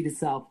just repeat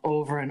itself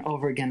over and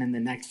over again in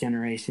the next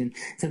generation.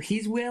 So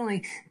he's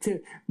willing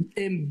to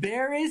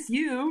embarrass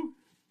you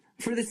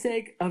for the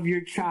sake of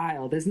your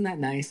child. Isn't that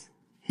nice?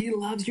 He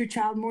loves your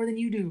child more than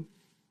you do.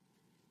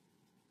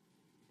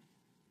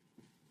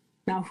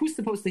 Now, who's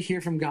supposed to hear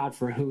from God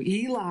for who?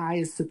 Eli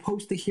is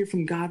supposed to hear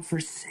from God for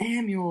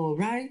Samuel,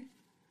 right?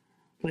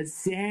 But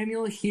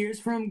Samuel hears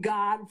from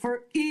God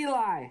for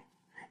Eli.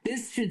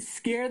 This should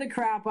scare the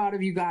crap out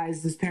of you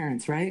guys as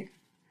parents, right?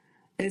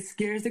 It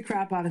scares the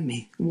crap out of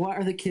me. What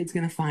are the kids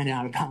going to find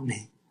out about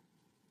me?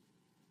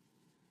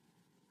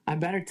 I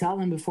better tell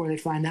them before they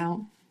find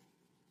out.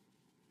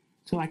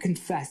 So I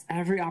confess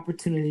every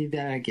opportunity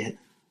that I get.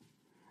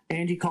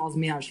 Angie calls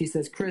me out. She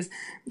says, Chris,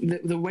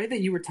 the way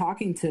that you were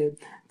talking to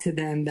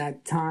them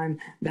that time,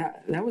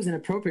 that was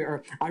inappropriate.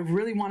 Or I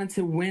really wanted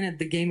to win at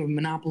the game of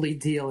Monopoly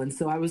Deal. And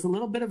so I was a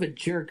little bit of a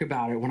jerk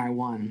about it when I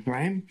won,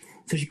 right?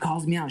 So she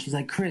calls me out. She's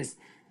like, Chris,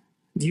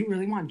 do you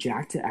really want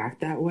Jack to act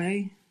that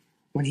way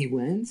when he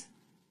wins?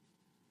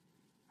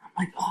 I'm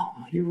like,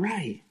 oh, you're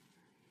right.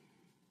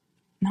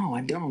 No,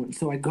 I don't.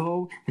 So I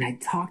go and I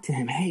talk to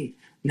him. Hey,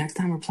 next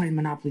time we're playing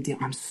Monopoly Deal,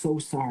 I'm so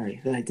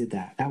sorry that I did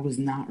that. That was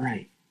not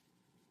right.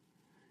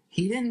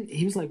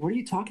 He was like, what are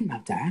you talking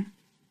about, Dad?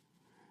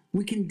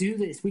 We can do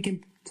this. We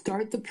can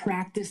start the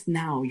practice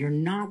now. You're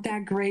not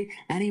that great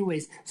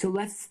anyways. So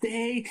let's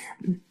stay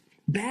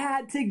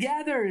bad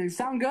together.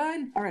 Sound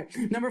good? All right.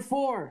 Number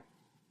four.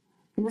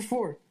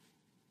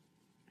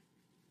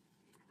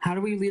 How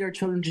do we lead our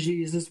children to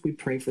Jesus? We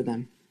pray for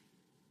them.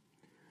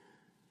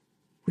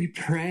 We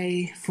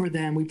pray for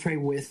them. We pray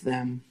with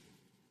them.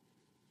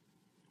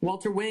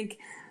 Walter Wink,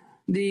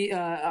 the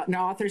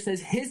author,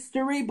 says,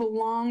 history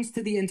belongs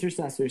to the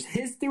intercessors.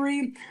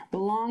 History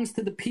belongs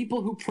to the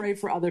people who pray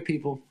for other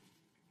people.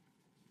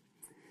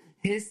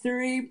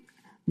 History,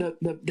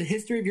 the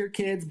history of your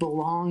kids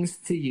belongs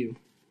to you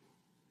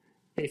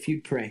if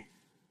you pray.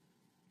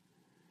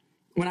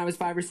 When I was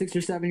 5 or 6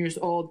 or 7 years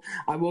old,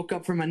 I woke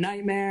up from a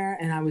nightmare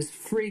and I was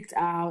freaked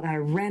out. I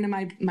ran to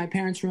my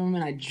parents' room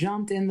and I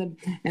jumped in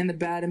the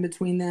bed in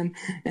between them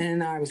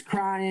and I was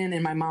crying.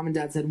 And my mom and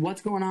dad said,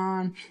 "What's going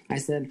on?" I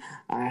said,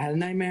 "I had a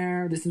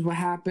nightmare. This is what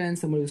happened.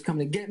 Somebody was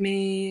coming to get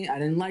me. I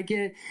didn't like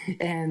it."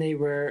 And they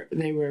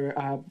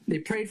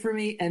prayed for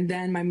me. And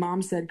then my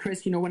mom said,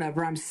 "Chris,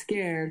 whenever I'm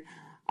scared,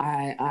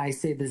 I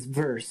say this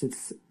verse.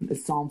 It's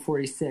Psalm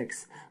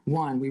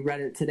 46:1. We read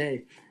it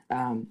today.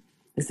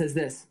 It says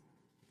this: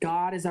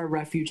 God is our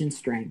refuge and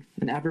strength,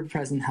 an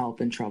ever-present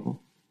help in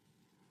trouble.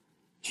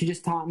 She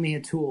just taught me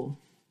a tool.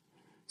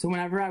 So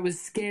whenever I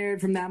was scared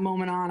from that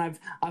moment on,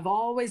 I've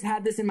always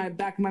had this in my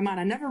back of my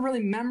mind. I never really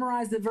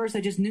memorized the verse. I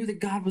just knew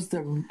that God was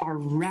our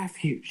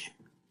refuge.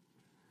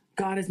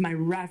 God is my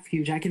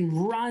refuge. I can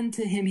run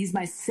to him. He's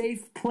my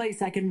safe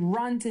place. I can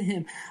run to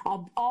him.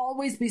 I'll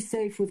always be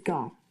safe with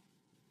God.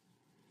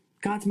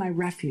 God's my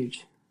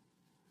refuge.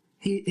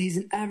 He's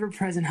an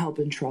ever-present help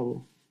in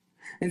trouble.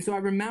 And so I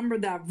remember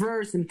that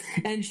verse,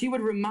 and she would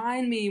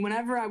remind me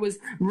whenever I was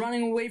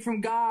running away from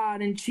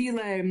God in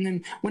Chile, and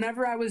then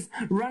whenever I was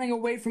running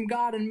away from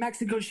God in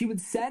Mexico, she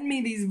would send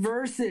me these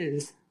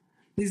verses,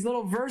 these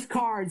little verse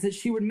cards that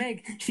she would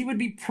make. She would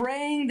be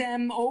praying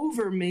them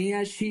over me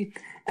as she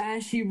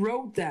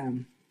wrote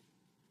them.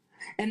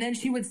 And then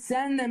she would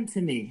send them to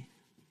me.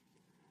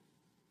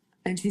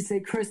 And she'd say,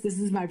 "Chris, this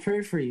is my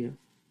prayer for you."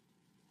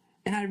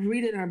 And I'd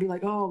read it and I'd be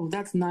like, "Oh,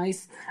 that's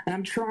nice." And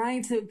I'm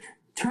trying to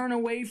turn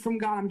away from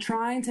God. I'm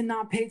trying to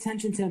not pay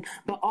attention to him.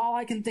 But all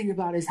I can think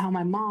about is how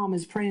my mom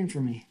is praying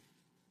for me.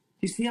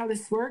 You see how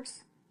this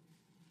works?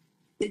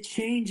 It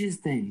changes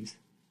things.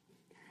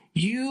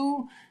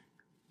 The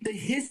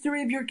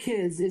history of your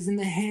kids is in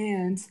the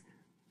hands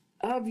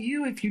of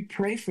you if you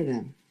pray for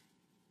them.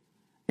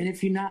 And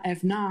if not,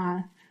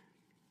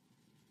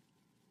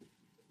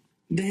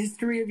 the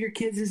history of your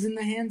kids is in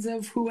the hands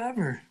of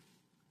whoever.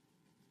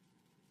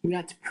 We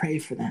got to pray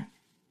for them.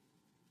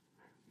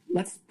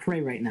 Let's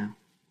pray right now.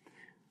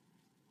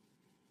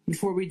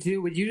 Before we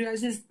do, would you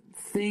guys just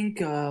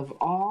think of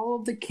all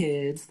of the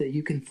kids that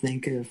you can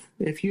think of?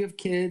 If you have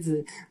kids,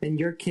 then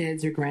your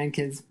kids or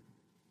grandkids,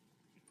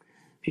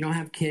 If you don't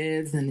have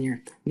kids and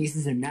your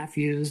nieces or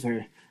nephews,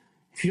 or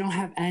if you don't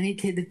have any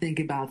kid to think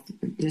about,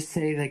 just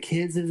say the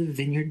kids of the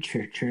Vineyard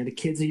Church or the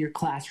kids of your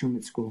classroom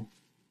at school.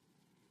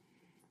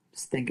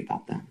 Just think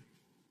about them.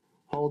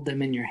 Hold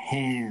them in your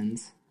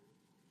hands.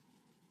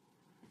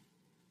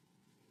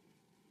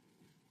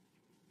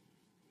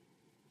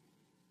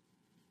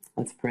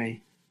 Let's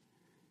pray.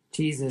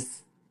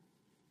 Jesus,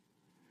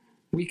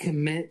 we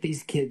commit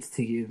these kids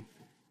to you.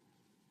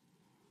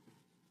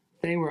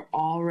 They were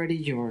already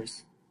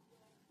yours.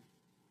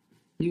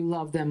 You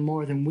love them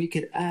more than we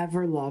could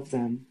ever love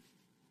them.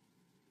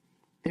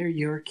 They're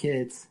your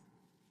kids.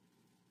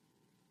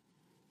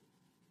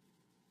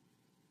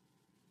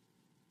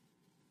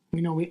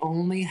 We know we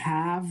only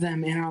have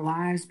them in our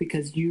lives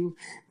because you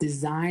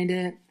designed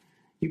it.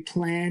 You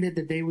planned it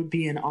that they would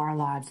be in our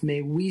lives.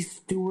 May we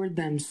steward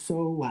them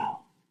so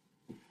well.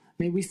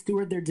 May we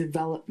steward their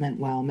development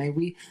well. May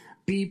we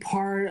be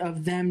part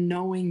of them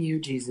knowing you,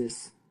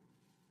 Jesus.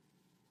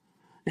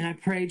 And I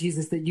pray,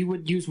 Jesus, that you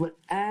would use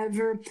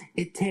whatever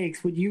it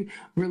takes. Would you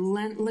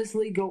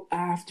relentlessly go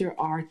after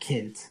our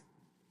kids?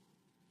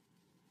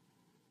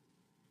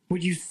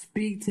 Would you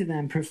speak to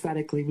them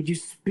prophetically? Would you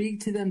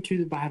speak to them through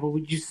the Bible?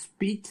 Would you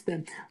speak to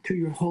them through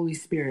your Holy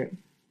Spirit?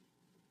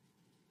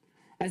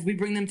 As we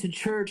bring them to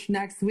church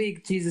next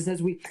week, Jesus,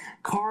 as we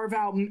carve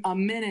out a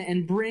minute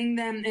and bring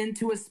them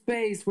into a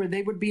space where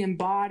they would be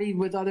embodied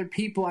with other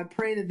people, I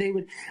pray that they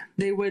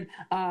would,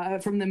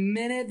 from the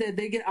minute that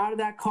they get out of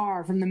that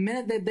car, from the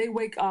minute that they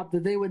wake up,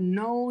 that they would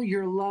know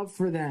your love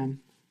for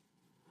them.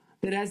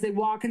 That as they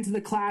walk into the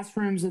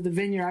classrooms of the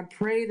Vineyard, I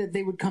pray that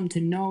they would come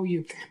to know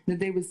you, that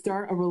they would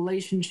start a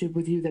relationship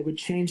with you that would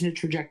change the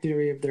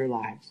trajectory of their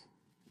lives.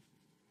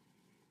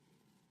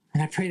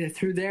 And I pray that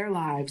through their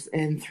lives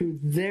and through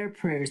their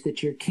prayers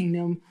that your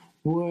kingdom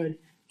would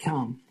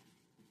come.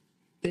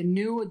 The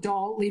new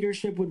adult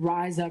leadership would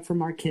rise up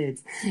from our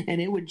kids,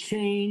 and it would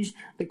change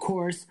the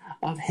course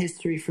of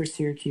history for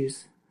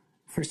Syracuse,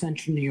 for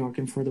Central New York,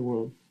 and for the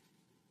world.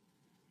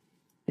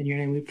 In your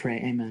name we pray,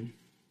 amen.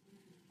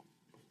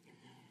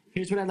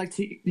 Here's what I'd like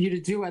you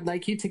to do. I'd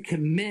like you to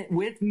commit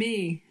with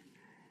me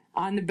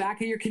on the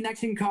back of your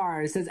connection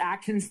card. It says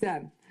action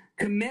step.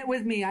 Commit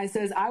with me. I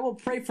says, I will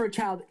pray for a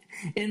child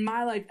in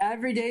my life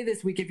every day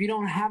this week. If you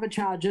don't have a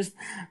child, just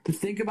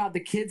think about the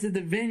kids of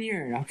the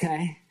Vineyard,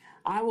 okay?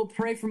 I will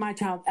pray for my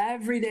child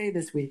every day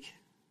this week.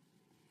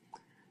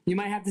 You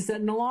might have to set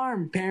an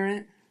alarm,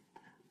 parent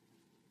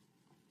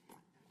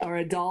or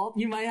adult.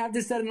 You might have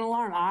to set an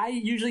alarm. I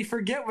usually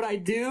forget what I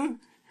do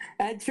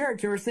at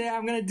church or say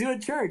I'm going to do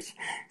at church.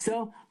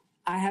 So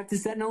I have to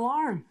set an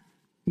alarm.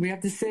 We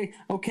have to say,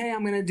 okay,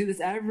 I'm going to do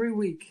this every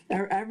week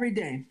or every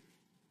day.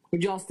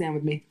 Would you all stand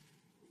with me?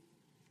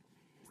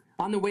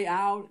 On the way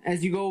out,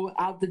 as you go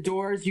out the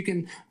doors, you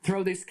can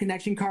throw this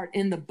connection card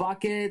in the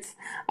buckets.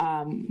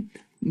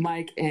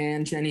 Mike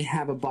and Jenny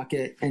have a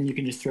bucket, and you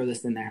can just throw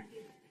this in there.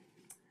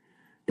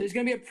 There's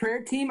going to be a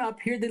prayer team up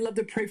here. They'd love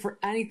to pray for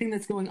anything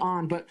that's going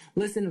on. But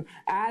listen,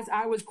 as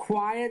I was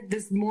quiet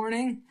this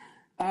morning,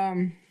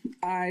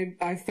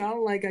 I felt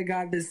like I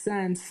got this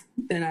sense,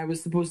 and I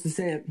was supposed to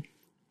say it.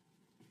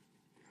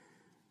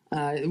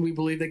 We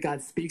believe that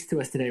God speaks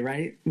to us today,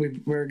 right?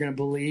 We're going to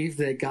believe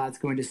that God's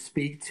going to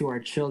speak to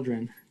our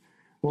children.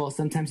 Well,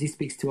 sometimes he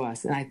speaks to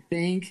us. And I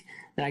think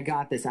that I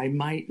got this. I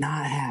might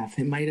not have.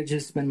 It might have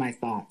just been my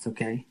thoughts,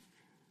 okay?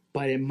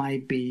 But it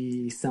might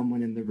be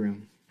someone in the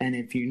room. And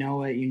if you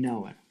know it, you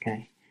know it,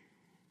 okay?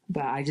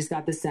 But I just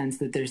got the sense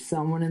that there's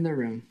someone in the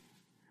room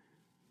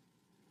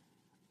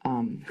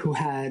who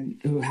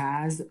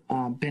has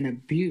been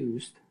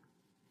abused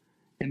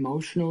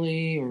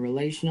emotionally or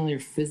relationally or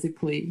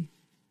physically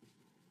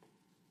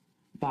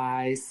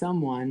by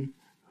someone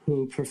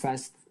who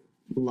professed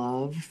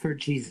love for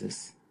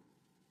Jesus,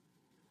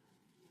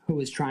 who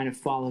was trying to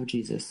follow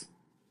Jesus.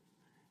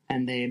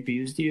 And they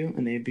abused you,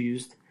 and they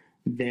abused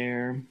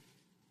their,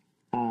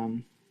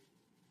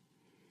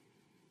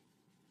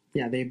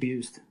 they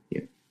abused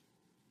you.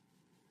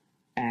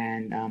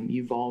 And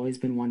you've always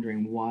been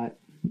wondering, what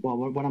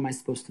am I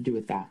supposed to do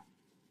with that?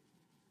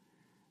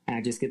 And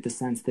I just get the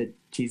sense that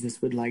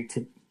Jesus would like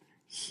to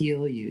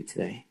heal you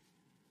today.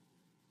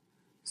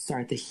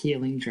 Start the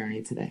healing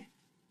journey today.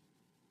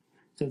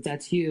 So if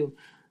that's you,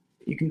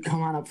 you can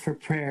come on up for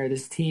prayer.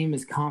 This team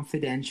is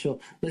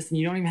confidential. Listen,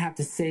 you don't even have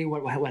to say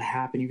what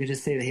happened. You can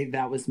just say, hey,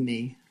 that was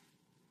me.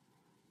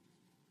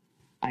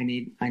 I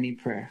need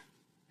prayer.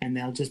 And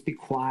they'll just be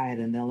quiet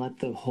and they'll let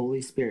the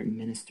Holy Spirit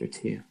minister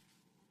to you.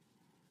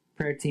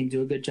 Prayer team,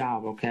 do a good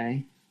job,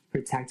 okay?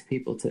 Protect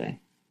people today.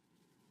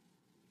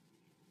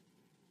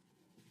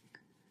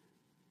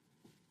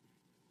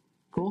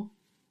 Cool?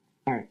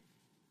 All right.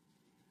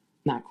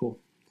 Not cool.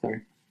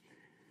 Sorry.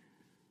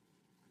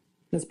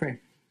 Let's pray.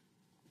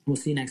 We'll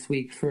see you next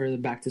week for the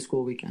back to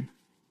school weekend.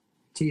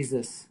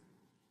 Jesus,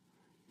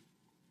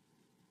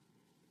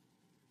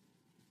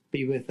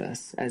 be with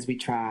us as we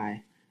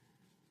try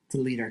to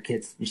lead our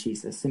kids to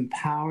Jesus.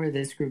 Empower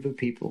this group of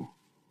people.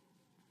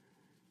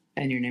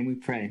 In your name we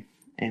pray.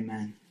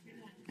 Amen.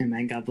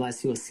 Amen. God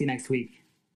bless you. We'll see you next week.